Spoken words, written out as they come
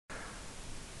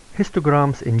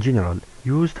Histograms in general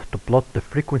used to plot the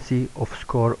frequency of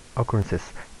score occurrences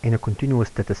in a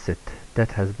continuous dataset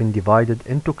that has been divided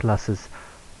into classes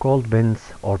called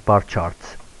bins or bar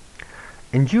charts.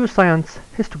 In geoscience,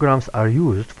 histograms are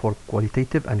used for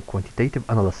qualitative and quantitative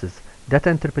analysis, data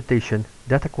interpretation,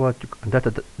 data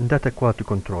quality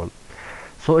control.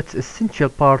 So it's an essential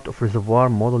part of reservoir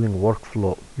modeling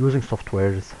workflow using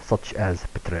softwares such as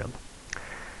Petrel.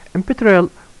 In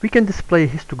Petrel, we can display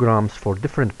histograms for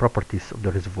different properties of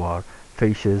the reservoir,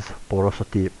 phases,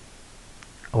 porosity,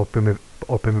 or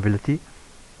permeability.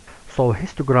 So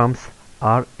histograms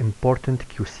are important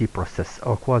QC process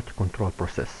or quality control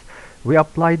process. We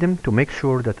apply them to make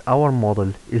sure that our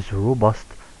model is robust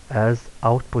as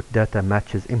output data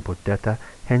matches input data,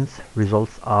 hence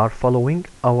results are following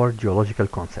our geological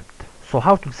concept. So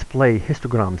how to display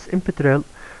histograms in Petrel?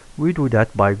 We do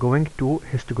that by going to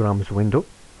Histograms window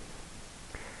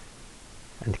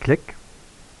and click.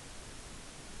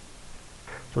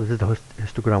 So this is the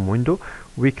histogram window.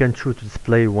 We can choose to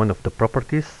display one of the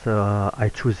properties.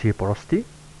 I choose here porosity.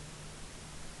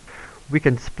 We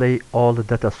can display all the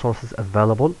data sources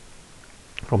available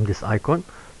from this icon.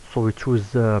 So we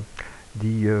choose to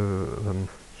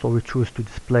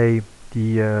display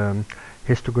the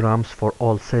histograms for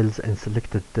all cells and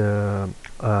selected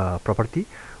property.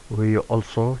 We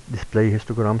also display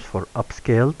histograms for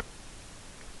upscaled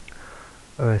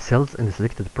cells in the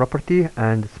selected property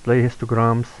and display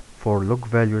histograms for log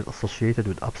values associated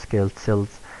with upscaled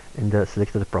cells in the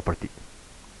selected property.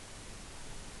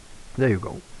 There you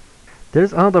go. There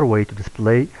is another way to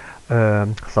display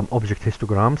some object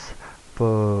histograms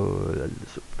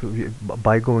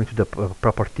by going to the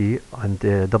property and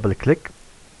double click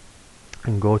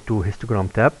and go to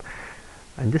histogram tab,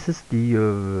 and this is the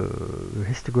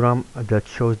histogram that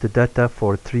shows the data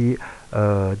for three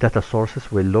data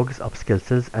sources with logs, upscale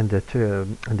cells, and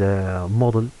the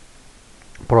model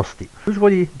porosity.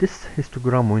 Usually this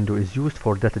histogram window is used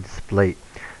for data display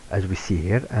as we see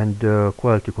here and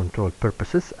quality control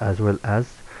purposes, as well as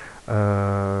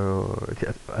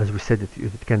we said,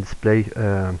 it can display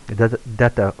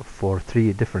data for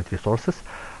three different resources.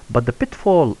 But the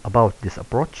pitfall about this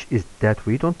approach is that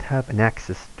we don't have an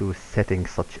access to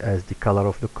settings such as the color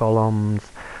of the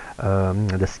columns,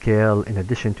 the scale, in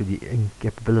addition to the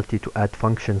incapability to add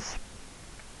functions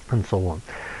and so on.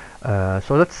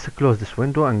 So let's close this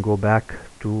window and go back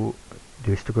to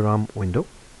the histogram window.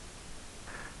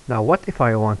 Now what if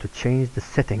I want to change the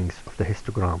settings of the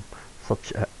histogram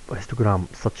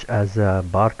such as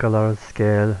bar color,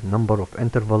 scale, number of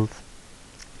intervals,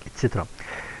 etc.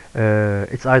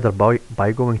 It's either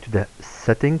by going to the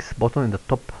settings button in the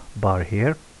top bar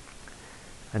here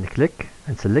and click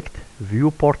and select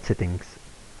view port settings,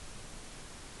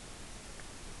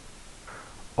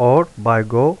 or by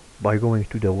going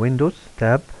to the Windows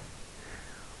tab,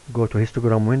 go to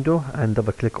histogram window and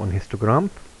double click on histogram.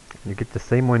 You get the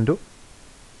same window.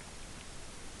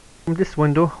 From this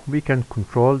window we can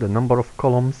control the number of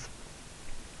columns,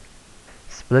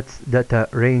 splits data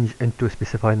range into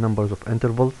specified numbers of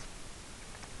intervals.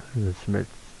 Let's give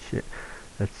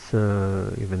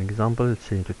an example. Let's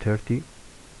change to 30.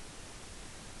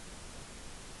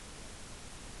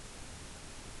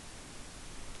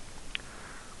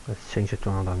 Let's change it to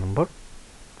another number,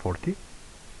 40.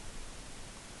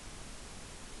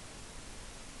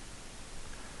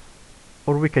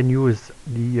 Or we can use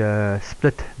the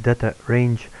split data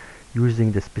range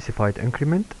using the specified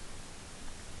increment.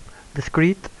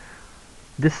 Discrete,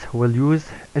 this will use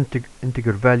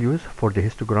integer values for the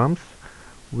histograms.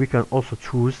 We can also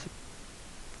choose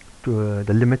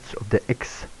the limits of the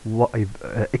x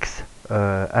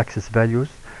axis values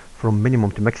from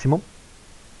minimum to maximum.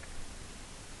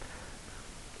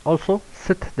 Also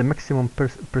set the maximum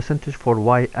percentage for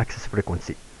y-axis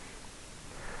frequency.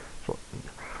 So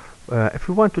if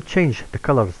we want to change the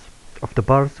colors of the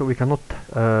bars, so we cannot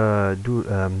do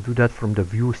that from the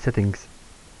view settings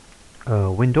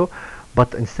window,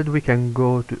 but instead we can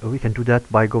do that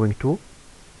by going to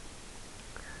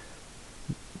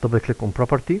double click on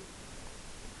property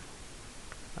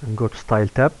and go to style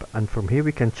tab, and from here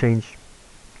we can change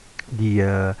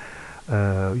the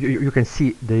you can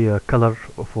see the color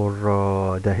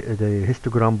for the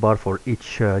histogram bar for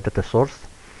each data source.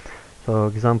 So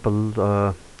example,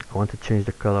 I want to change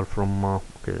the color from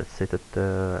okay, let's set it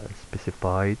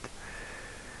specified,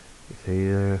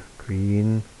 say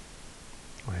green.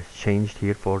 It's changed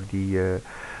here for the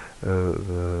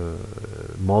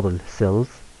model cells.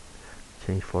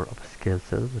 Change for upscale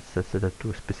cells. Let's set it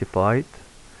to specified.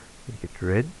 Make it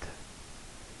red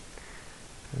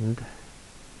and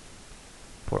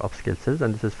for upscale cells,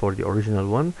 and this is for the original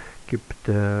one. Keep it,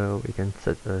 we can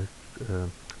set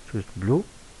choose blue.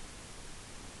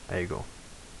 There you go.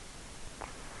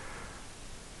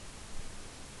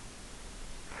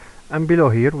 And below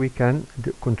here we can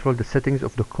control the settings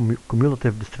of the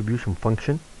cumulative distribution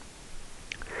function,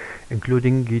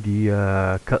 including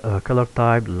the color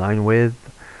type, line width,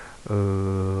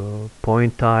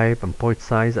 point type and point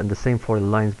size, and the same for the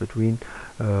lines between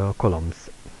columns.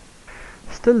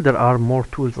 Still, there are more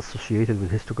tools associated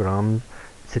with histogram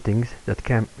settings that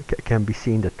can be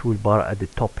seen in the toolbar at the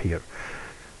top here.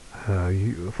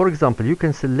 For example, you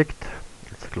can select,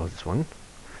 let's close this one.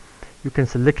 You can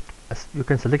select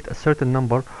a certain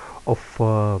number of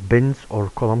bins or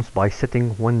columns by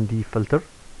setting 1D filter.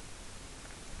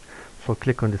 So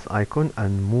click on this icon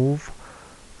and move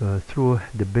through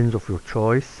the bins of your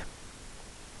choice.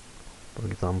 For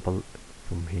example,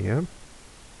 from here.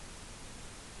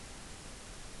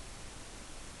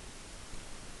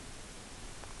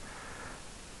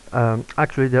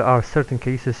 Actually, there are certain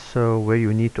cases where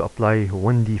you need to apply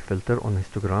 1D filter on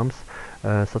histograms,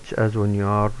 such as when you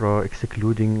are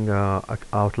excluding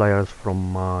outliers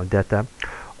from data,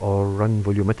 or run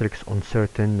volumetrics on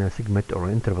certain segment or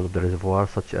interval of the reservoir,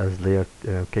 such as layered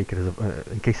cake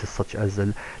in cases such as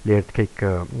a layered cake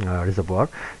reservoir.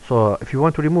 So if you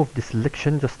want to remove this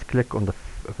selection, just click on the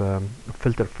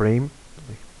filter frame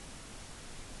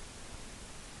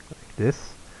like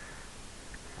this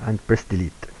and press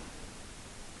delete.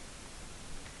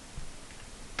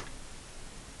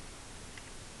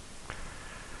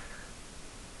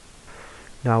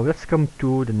 Now let's come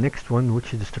to the next one,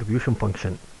 which is distribution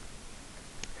function.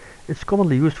 It's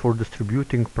commonly used for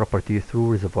distributing property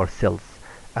through reservoir cells,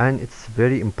 and it's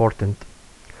very important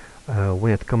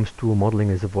when it comes to modeling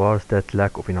reservoirs that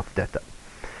lack of enough data.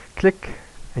 Click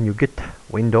and you get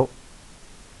window,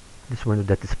 this window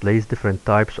that displays different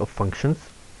types of functions.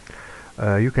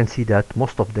 You can see that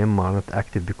most of them are not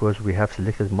active because we have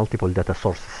selected multiple data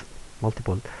sources.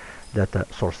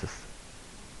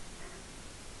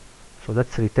 So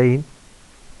let's retain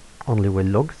only well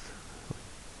logs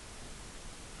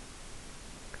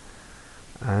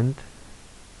and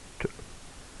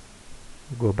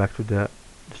go back to the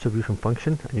distribution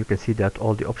function, and you can see that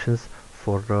all the options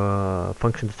for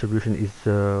function distribution is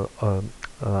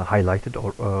highlighted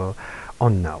or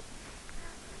on now.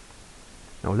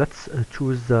 Now let's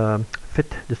choose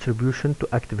fit distribution to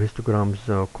active histograms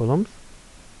columns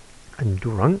and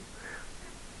do run.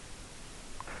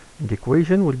 The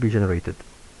equation will be generated.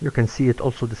 You can see it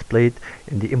also displayed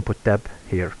in the input tab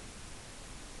here.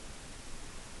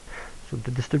 So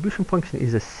the distribution function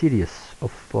is a series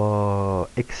of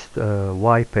x,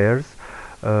 y pairs.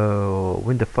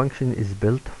 When the function is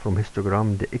built from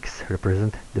histogram, the x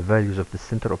represent the values of the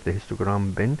center of the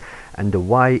histogram bin, and the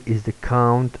y is the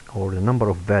count or the number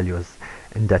of values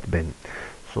in that bin.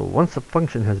 So once a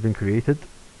function has been created,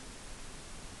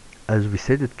 as we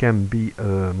said, it can be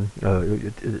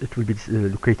it will be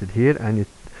located here, and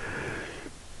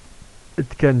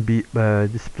it can be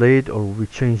displayed, or we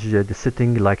change the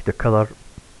setting like the color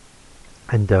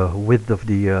and the width of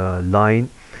the line.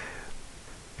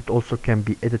 It also can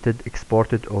be edited,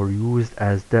 exported, or used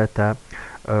as data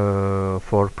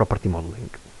for property modeling.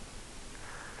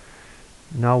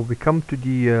 Now we come to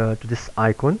the to this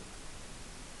icon,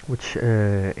 which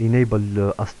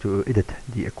enable us to edit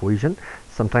the equation.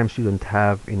 Sometimes you don't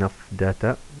have enough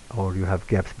data, or you have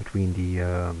gaps between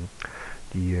the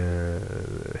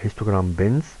histogram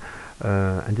bins,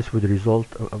 and this would result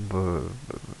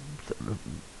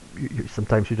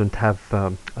sometimes you don't have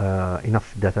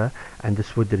enough data, and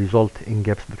this would result in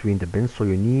gaps between the bins, so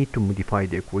you need to modify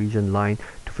the equation line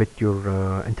to fit your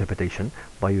interpretation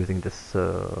by using this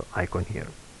icon here.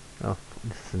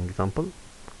 This is an example.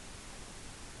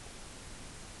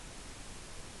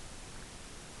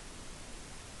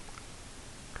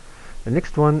 The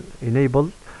next one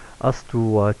enables us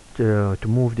to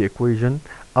move the equation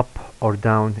up or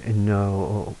down in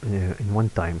one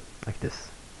time, like this.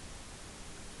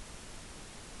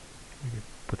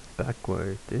 Put it back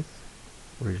where it is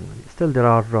originally. Still, there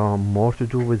are more to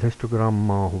do with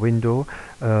histogram window.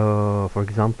 For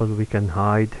example, we can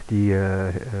hide the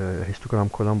histogram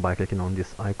column by clicking on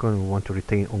this icon. We want to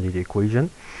retain only the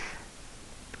equation.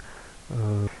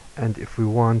 And if we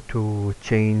want to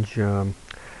change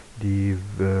the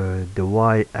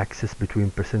y-axis between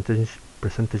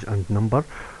percentage and number,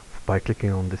 by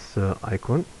clicking on this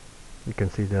icon, you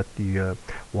can see that the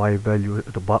y value,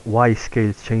 the y scale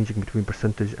is changing between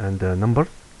percentage and number.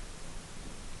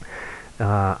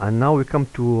 And now we come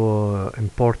to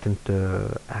important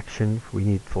action we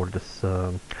need for this.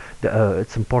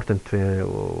 It's important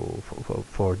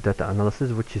for data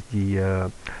analysis, which is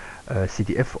the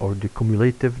CDF, or the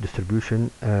cumulative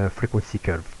distribution frequency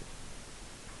curve.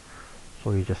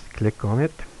 So you just click on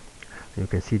it, and you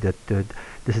can see that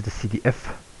this is the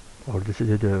CDF, or this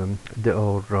is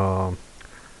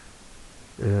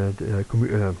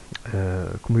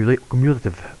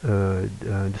cumulative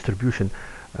distribution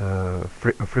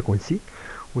frequency,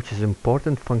 which is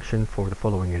important function for the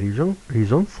following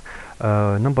reasons.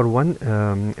 Number one,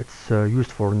 it's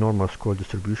used for normal score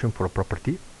distribution for a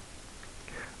property,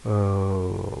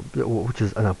 which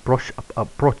is an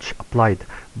approach applied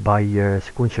by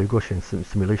sequential Gaussian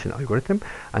simulation algorithm.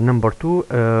 And number two,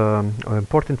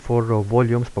 important for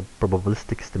volumes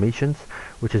probabilistic estimations,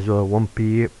 which is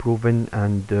 1p proven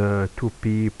and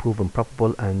 2p proven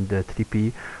probable and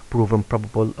 3p proven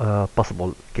probable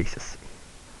possible cases.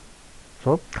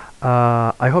 So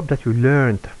I hope that you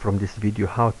learned from this video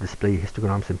how to display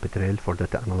histograms in Petrel for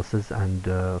data analysis and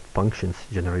functions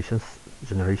generation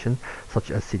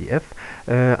such as CDF,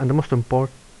 and the most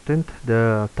important,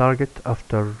 the target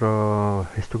after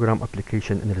histogram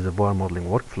application in reservoir modeling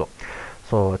workflow.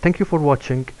 So thank you for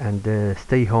watching, and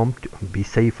stay home to be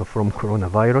safe from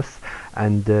coronavirus,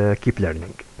 and keep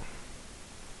learning.